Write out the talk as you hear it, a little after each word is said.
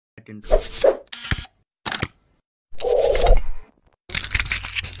intro.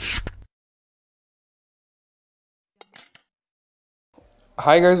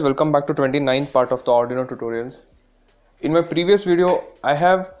 Hi guys, welcome back to 29th part of the Arduino tutorials. In my previous video, I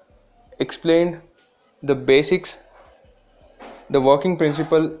have explained the basics, the working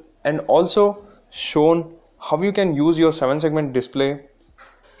principle, and also shown how you can use your 7-segment display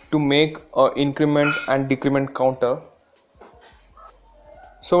to make an increment and decrement counter.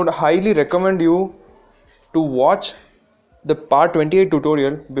 So I would highly recommend you to watch the part 28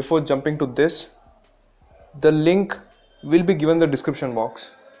 tutorial before jumping to this. The link will be given in the description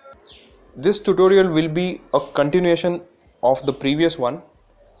box. This tutorial will be a continuation of the previous one.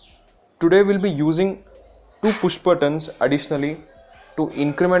 Today we'll be using two push buttons additionally to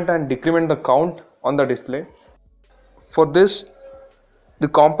increment and decrement the count on the display. For this, the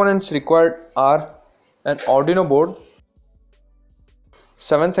components required are an Arduino board,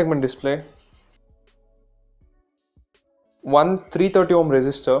 7-segment display, one 330 ohm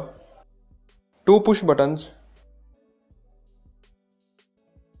resistor, two push buttons,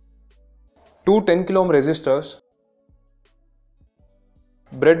 two 10 kilo ohm resistors,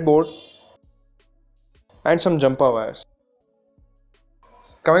 breadboard, and some jumper wires.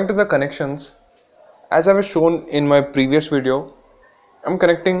 Coming to the connections, as I was shown in my previous video, I'm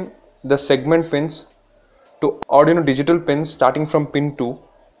connecting the segment pins to Arduino digital pins starting from pin 2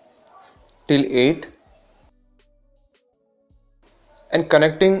 till 8 and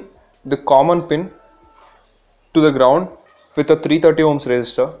connecting the common pin to the ground with a 330 ohms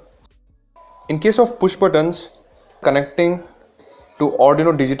resistor. In case of push buttons, connecting to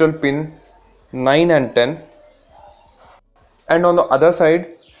Arduino digital pin 9 and 10, and on the other side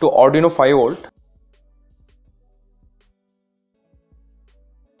to Arduino 5V.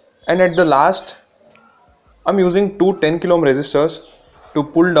 And at the last, I'm using two 10 kilo ohm resistors to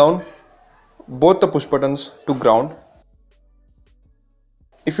pull down both the push buttons to ground.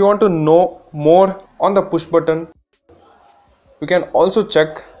 If you want to know more on the push button, you can also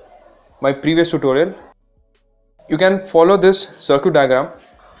check my previous tutorial. You can follow this circuit diagram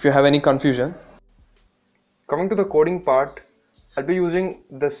if you have any confusion. Coming to the coding part, I'll be using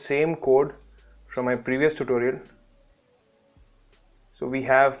the same code from my previous tutorial. So we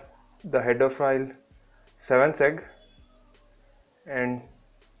have the header file 7seg and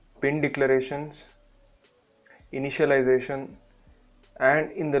pin declarations, initialization,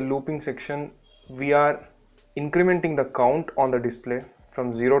 and in the looping section we are incrementing the count on the display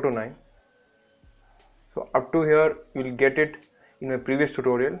from 0 to 9. So up to here you will get it in my previous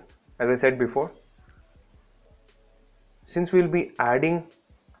tutorial, as I said before. Since we will be adding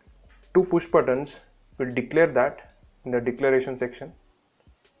two push buttons, we'll declare that in the declaration section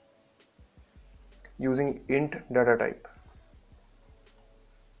using int data type.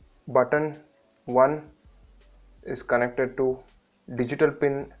 Button 1 is connected to digital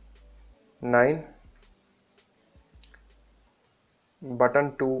pin 9,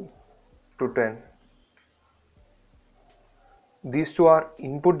 button 2 to 10. These two are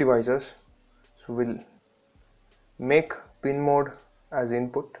input devices, so we'll make pin mode as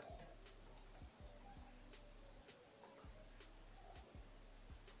input.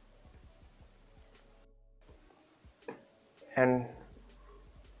 And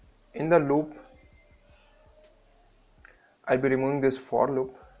in the loop, I'll be removing this for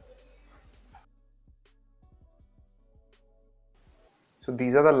loop. So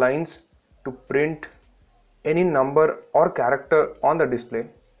these are the lines to print any number or character on the display.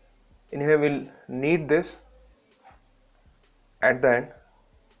 Anyway, we'll need this at the end.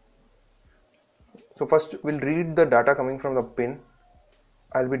 So first we'll read the data coming from the pin.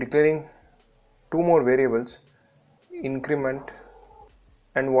 I'll be declaring two more variables, increment,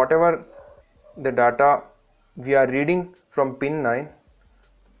 and whatever the data we are reading from pin 9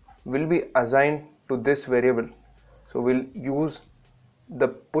 will be assigned to this variable. So we'll use the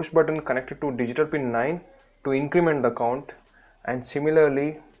push button connected to digital pin 9 to increment the count, and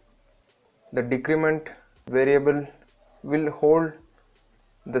similarly the decrement variable will hold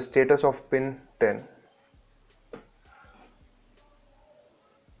the status of pin 10.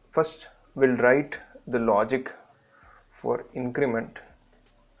 First we'll write the logic for increment.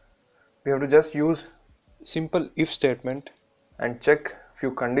 We have to just use simple if statement and check few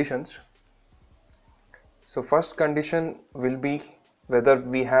conditions. So first condition will be whether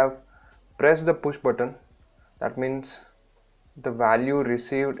we have pressed the push button, that means the value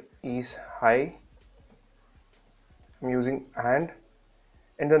received is high. I'm using AND.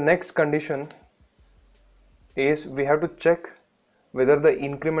 And the next condition is we have to check whether the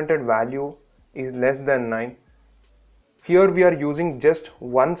incremented value is less than 9. Here we are using just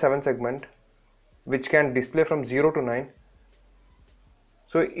one 7 segment which can display from 0 to 9.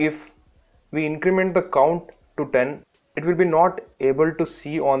 So if we increment the count to 10, it will be not able to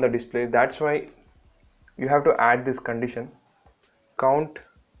see on the display. That's why you have to add this condition, count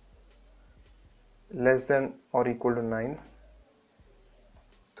less than or equal to 9.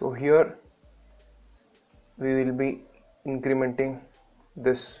 So here we will be incrementing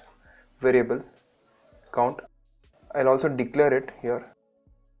this variable count. I'll also declare it here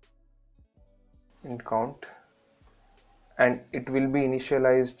in count, and it will be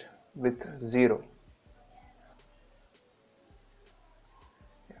initialized with 0,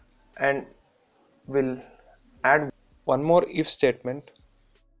 and we'll add one more if statement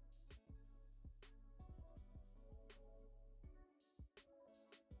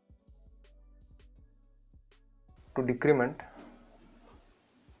to decrement.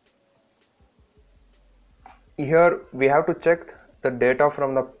 Here we have to check the data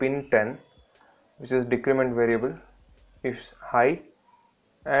from the pin 10, which is decrement variable, is high,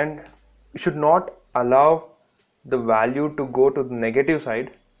 and we should not allow the value to go to the negative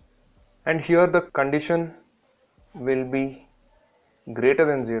side, and here the condition will be greater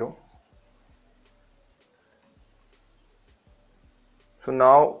than 0. So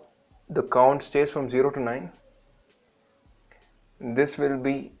now the count stays from 0 to 9. This will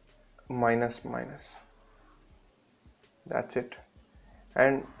be minus minus. That's it.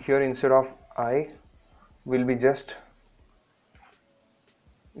 And here instead of I, will be just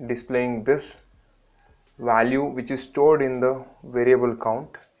displaying this value which is stored in the variable count,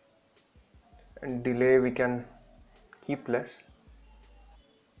 and delay we can keep less.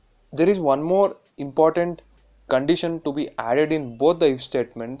 There is one more important condition to be added in both the if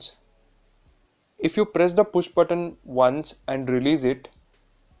statements. If you press the push button once and release it,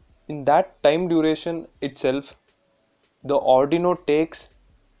 in that time duration itself, the Arduino takes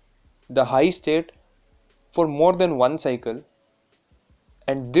the high state for more than one cycle,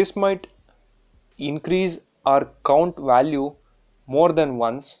 and this might increase our count value more than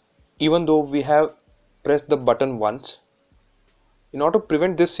once, even though we have pressed the button once. In order to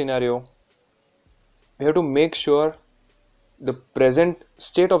prevent this scenario, we have to make sure the present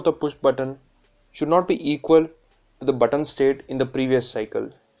state of the push button should not be equal to the button state in the previous cycle.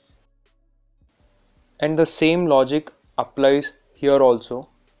 And the same logic applies here also.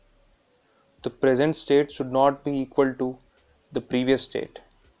 The present state should not be equal to the previous state.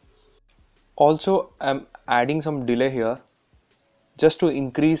 Also, I'm adding some delay here just to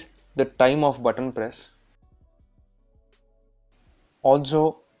increase the time of button press.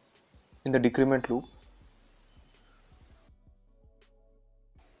 Also in the decrement loop,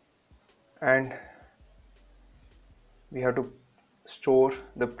 and we have to store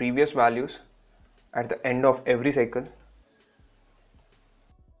the previous values at the end of every cycle.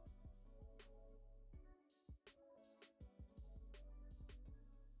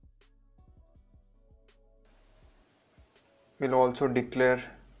 We'll also declare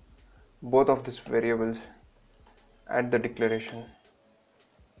both of these variables at the declaration.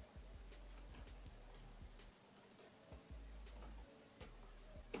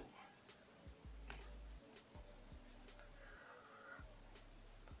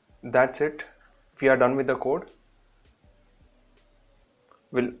 That's it. We are done with the code.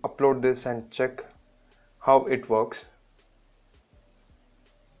 We'll upload this and check how it works.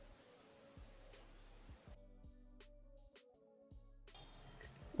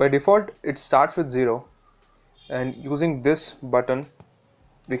 By default, it starts with 0, and using this button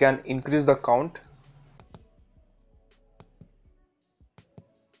we can increase the count.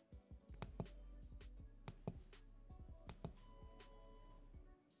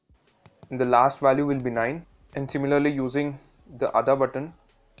 And the last value will be 9, and similarly using the other button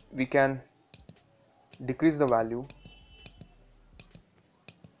we can decrease the value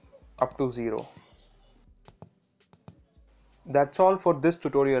up to 0. That's all for this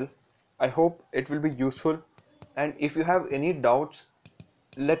tutorial. I hope it will be useful, and if you have any doubts,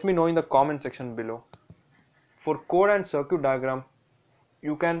 let me know in the comment section below. For code and circuit diagram,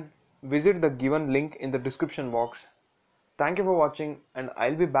 you can visit the given link in the description box. Thank you for watching, and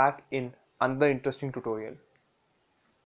I'll be back in another interesting tutorial.